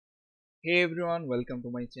Hey everyone, welcome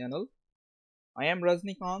to my channel. I am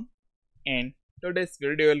Rajnikant and today's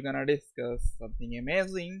video we're gonna discuss something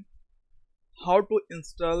amazing: how to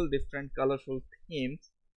install different colorful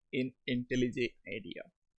themes in IntelliJ IDEA.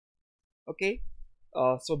 Okay,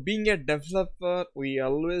 so being a developer, we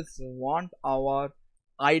always want our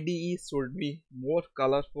IDE should be more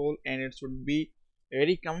colorful and it should be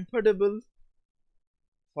very comfortable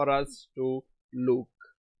for us to look.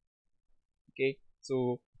 Okay,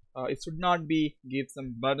 so it should not be give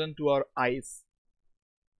some burden to our eyes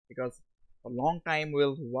because a long time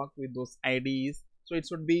we'll work with those IDEs, so it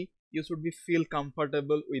should be you should be feel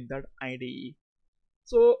comfortable with that IDE.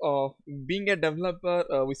 So being a developer,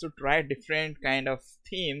 we should try different kind of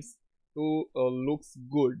themes to looks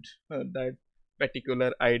good that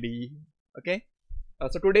particular IDE. Okay,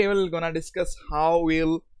 so today we're gonna discuss how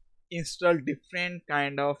we'll install different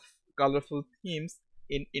kind of colorful themes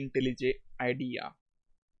in IntelliJ IDEA.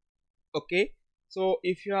 Okay, so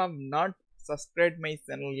if you have not subscribed my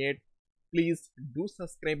channel yet, please do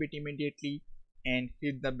subscribe it immediately and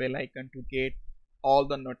hit the bell icon to get all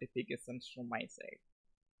the notifications from my side.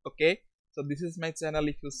 Okay, so this is my channel.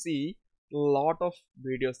 If you see, lot of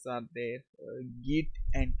videos are there: Git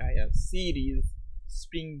entire series,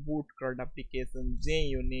 Spring Boot CRUD application,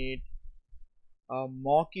 JUnit,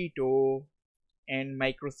 Mockito, and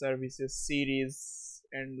Microservices series,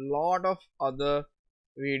 and lot of other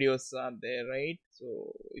videos are there, right?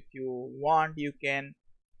 So if you want, you can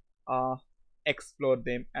uh, explore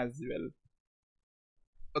them as well.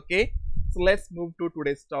 Okay, so let's move to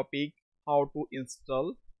today's topic: how to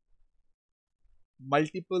install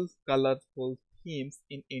multiple colorful themes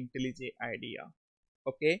in IntelliJ IDEA.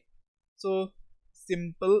 Okay, so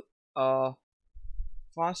simple.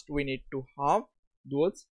 First we need to have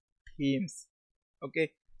those themes.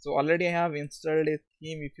 Okay, so already I have installed a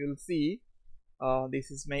theme. If you'll see, this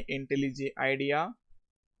is my IntelliJ IDEA.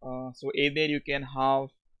 So either you can have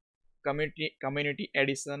community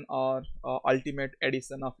edition or ultimate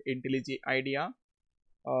edition of IntelliJ IDEA.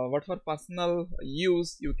 But for personal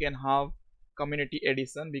use, you can have community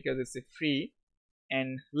edition because it's a free.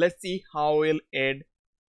 And let's see how we'll add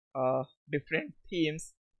different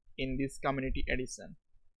themes in this community edition.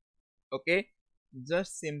 Okay,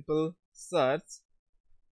 just simple search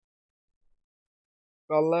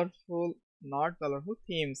colorful, not colorful,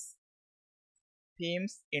 themes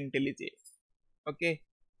IntelliJ. Okay,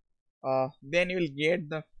 then you will get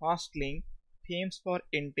the first link, themes for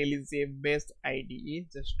IntelliJ based IDE.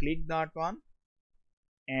 Just click that one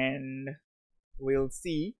and we'll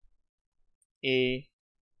see a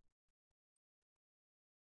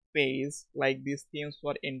page like this: themes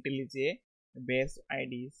for IntelliJ based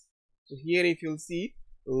IDs. So here if you'll see,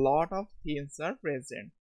 lot of themes are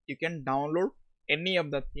present. You can download any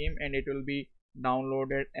of the theme and it will be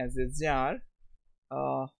downloaded as a jar.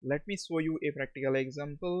 Let me show you a practical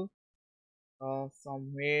example.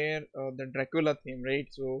 Somewhere the Dracula theme,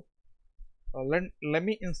 right? So let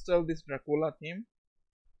me install this Dracula theme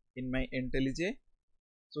in my IntelliJ.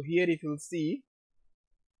 So here if you'll see,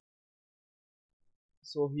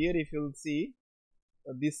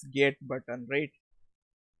 this get button, right?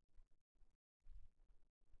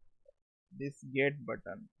 This get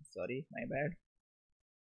button, sorry, my bad,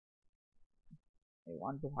 I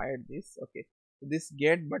want to hide this. Okay, so this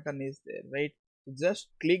get button is there, right? So just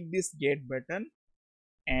click this get button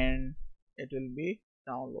and it will be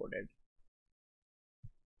downloaded.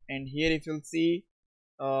 And here if you'll see,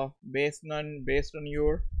 based on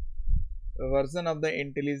your version of the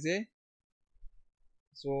IntelliJ,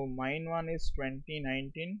 so mine one is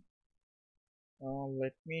 2019.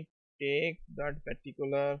 Let me take that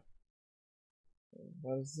particular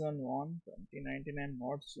version one, 2019. I'm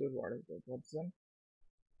not sure what is the version.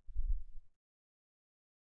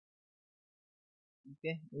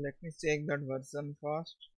 Okay, let me check that version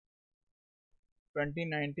first.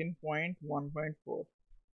 2019.1.4.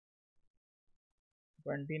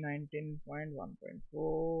 2019.1.4.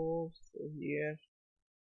 So here,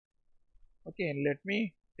 okay, let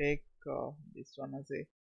me take this one as a,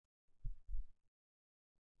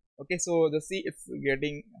 okay, so the see, it's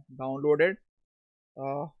getting downloaded.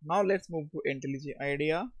 Now let's move to IntelliJ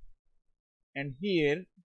IDEA, and here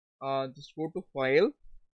just go to file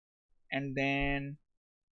and then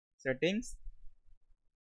settings.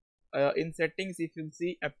 In settings, if you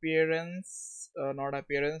see appearance, not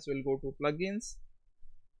appearance, we'll go to plugins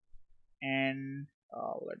and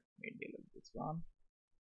let me delete this one,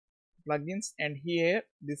 plugins, and here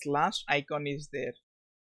this last icon is there,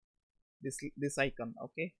 this icon.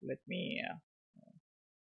 Okay, let me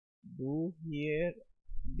do here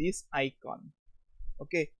this icon.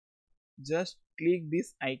 Okay, just click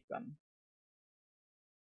this icon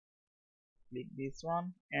click this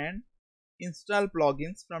one and install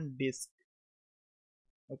plugins from disk.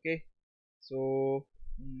 Okay, so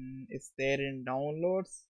it's there in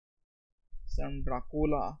downloads, some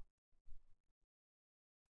Dracula.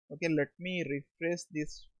 Okay, let me refresh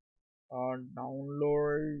this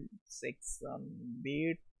download section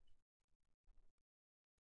bit.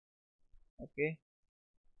 Okay,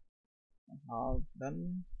 I have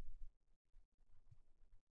done.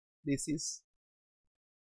 This is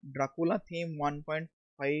Dracula theme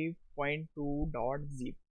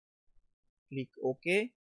 1.5.2.zip. Click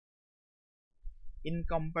OK.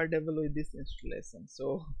 Incompatible with this installation.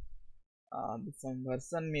 So some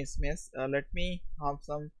version mismatch. Let me have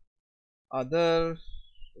some other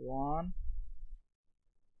one.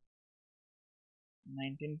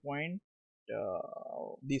 19 point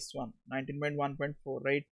this one 19.1.4,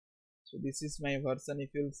 right? So this is my version.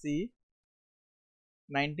 If you'll see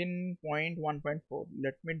 19.1.4,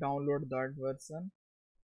 let me download that version.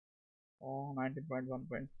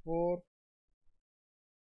 19.1.4.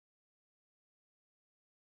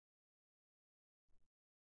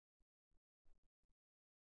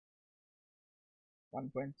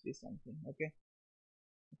 .3 something. Okay,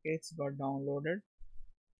 it's got downloaded.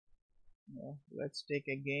 Let's take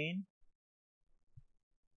again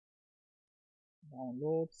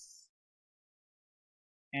downloads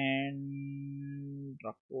and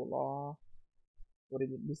Dracula. What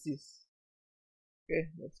is it? This is okay.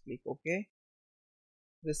 Let's click OK.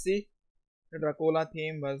 Let's see the Dracula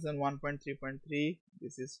theme version 1.3.3.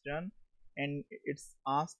 This is done, and it's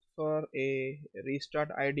asked for a restart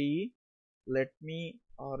IDE. Let me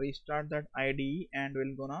restart that IDE and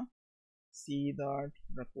we're gonna see that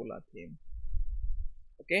Dracula theme.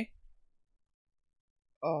 Okay,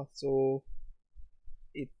 so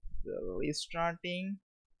it's restarting.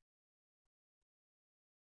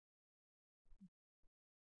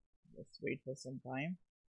 Let's wait for some time.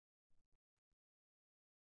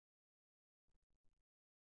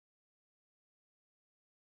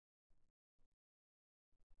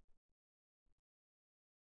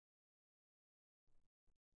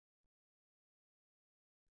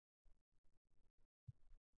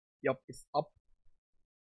 Yup, it's up.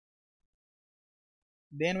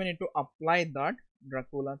 Then we need to apply that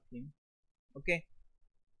Dracula theme. Okay,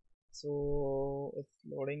 so it's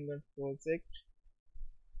loading the project.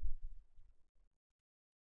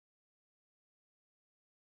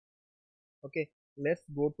 Okay, let's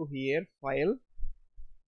go to here, file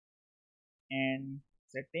and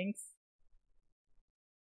settings,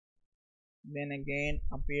 then again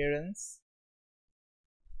appearance,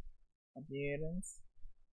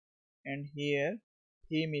 and here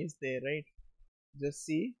theme is there, right? Just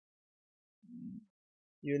see,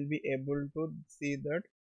 you will be able to see that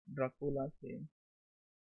Dracula theme.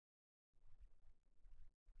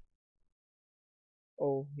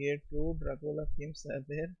 Oh, here two Dracula themes are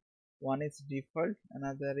there. One is default,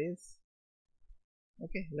 another is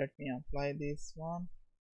okay. Let me apply this one.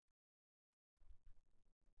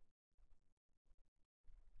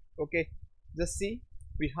 Okay, just see,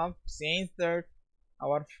 we have changed that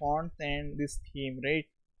our font and this theme, right?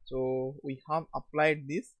 So we have applied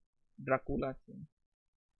this Dracula theme.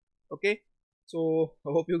 Okay, so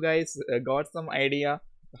I hope you guys got some idea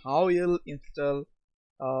how you'll install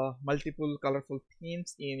multiple colorful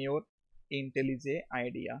themes in your IntelliJ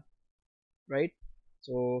IDEA, right?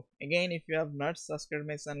 So again, if you have not subscribed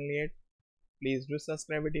my channel yet, please do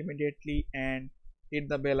subscribe it immediately and hit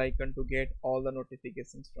the bell icon to get all the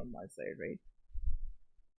notifications from my side, right?